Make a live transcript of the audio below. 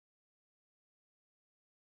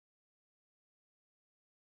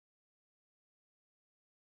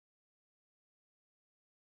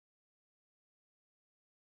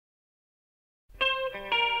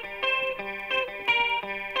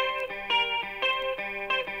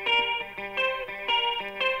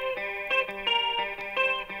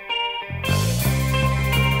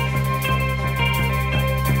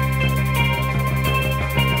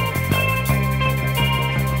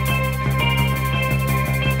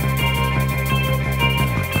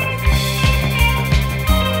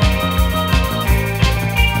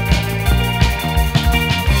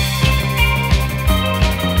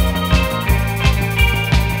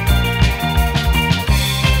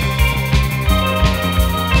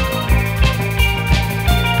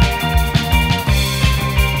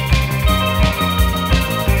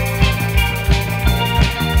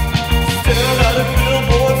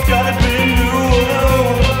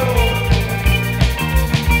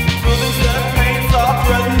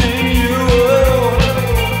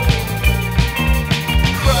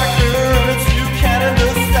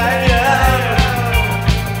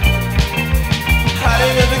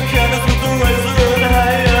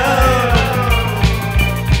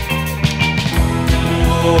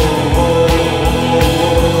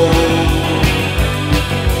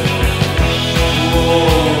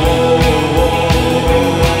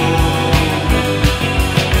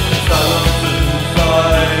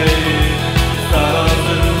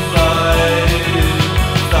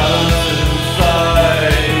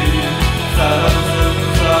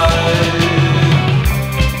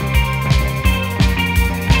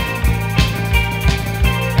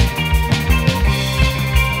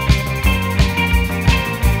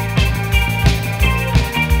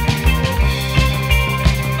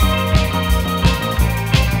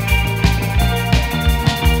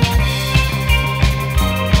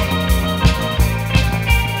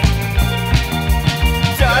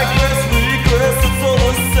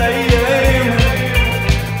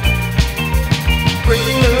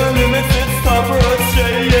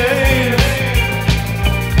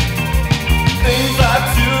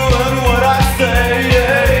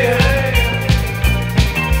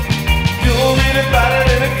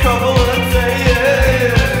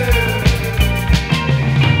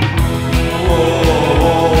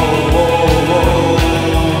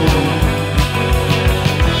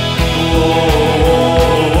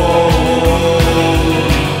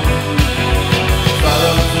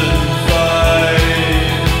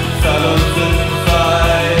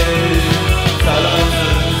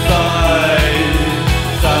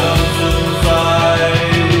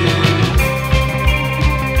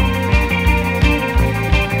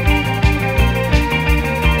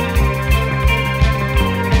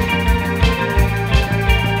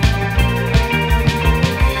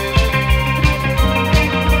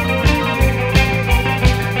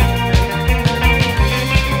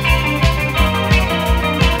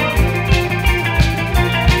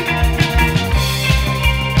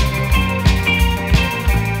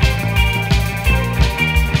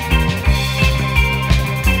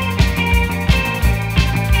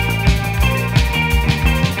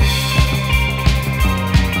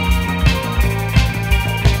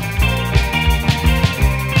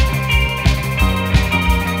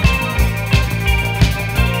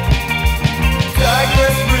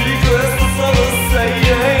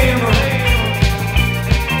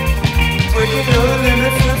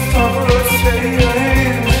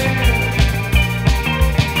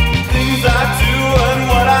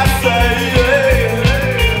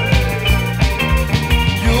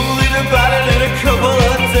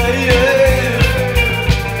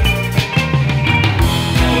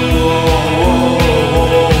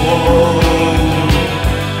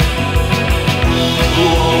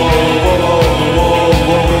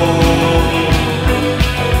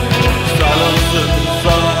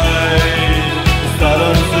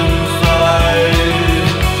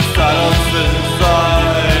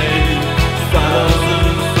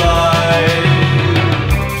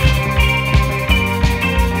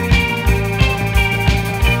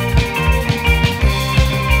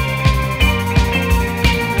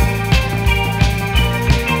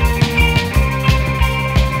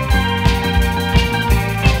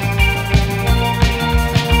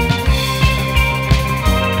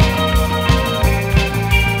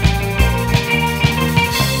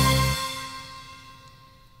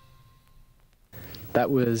That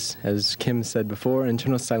was, as Kim said before,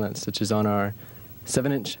 Internal Silence, which is on our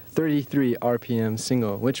 7-inch 33 RPM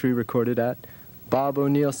single, which we recorded at Bob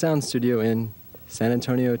O'Neill Sound Studio in San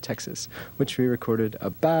Antonio, Texas, which we recorded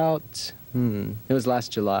about, it was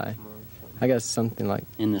last July. I guess something like...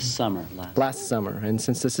 In the summer. Last summer. And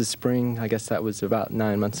since this is spring, I guess that was about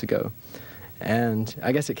 9 months ago. And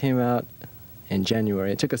I guess it came out in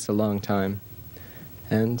January. It took us a long time.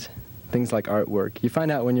 And things like artwork. You find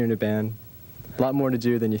out when you're in a band, a lot more to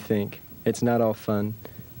do than you think. It's not all fun.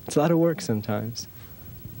 It's a lot of work sometimes.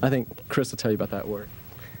 I think Chris will tell you about that work.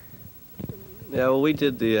 Yeah, well, we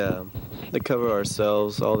did the cover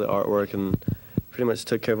ourselves, all the artwork, and pretty much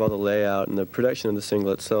took care of all the layout and the production of the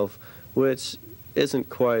single itself, which isn't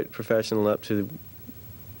quite professional up to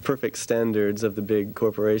perfect standards of the big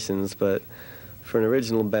corporations, but for an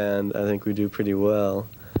original band, I think we do pretty well.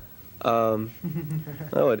 I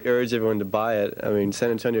would urge everyone to buy it. I mean, San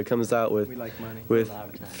Antonio comes out with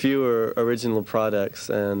fewer original products,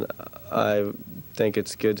 and I think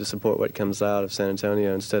it's good to support what comes out of San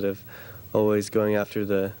Antonio instead of always going after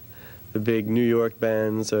the big New York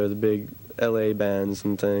bands or the big LA bands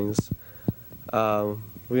and things. We're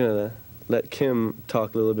going to let Kim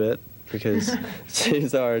talk a little bit because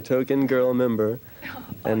she's our token girl member.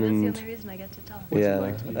 And that's the only reason I get to talk.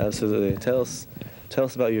 Yeah, absolutely. Tell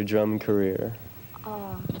us about your drum career.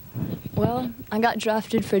 Well, I got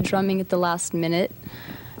drafted for drumming at the last minute,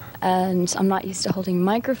 and I'm not used to holding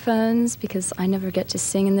microphones because I never get to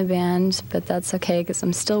sing in the band, but that's okay because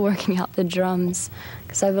I'm still working out the drums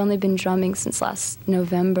because I've only been drumming since last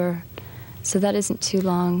November, so that isn't too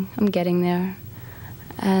long. I'm getting there.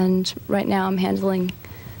 And right now I'm handling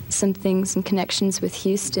some things and connections with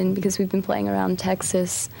Houston because we've been playing around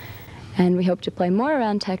Texas, and we hope to play more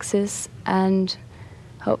around Texas, and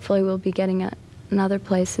hopefully we'll be getting at other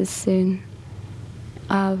places soon.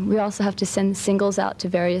 We also have to send singles out to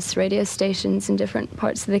various radio stations in different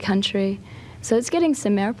parts of the country, so it's getting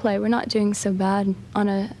some airplay. We're not doing so bad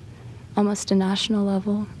on almost a national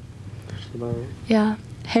level. Yeah.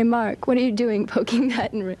 Hey, Mark, what are you doing poking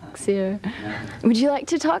that in Rick's ear? Would you like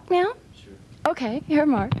to talk now? Sure. Okay, here,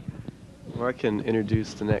 Mark. Mark can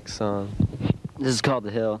introduce the next song. This is called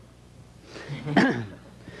The Hill.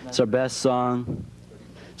 It's our best song.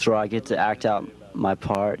 It's where I get to act out my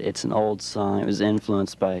part. It's an old song. It was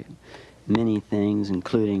influenced by many things,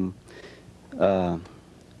 including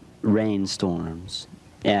rainstorms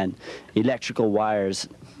and electrical wires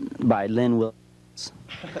by Lynn Williams,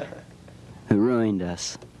 who ruined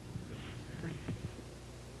us.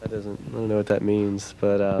 I don't know what that means,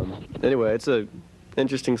 but anyway, it's an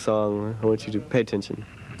interesting song. I want you to pay attention.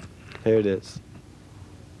 Here it is.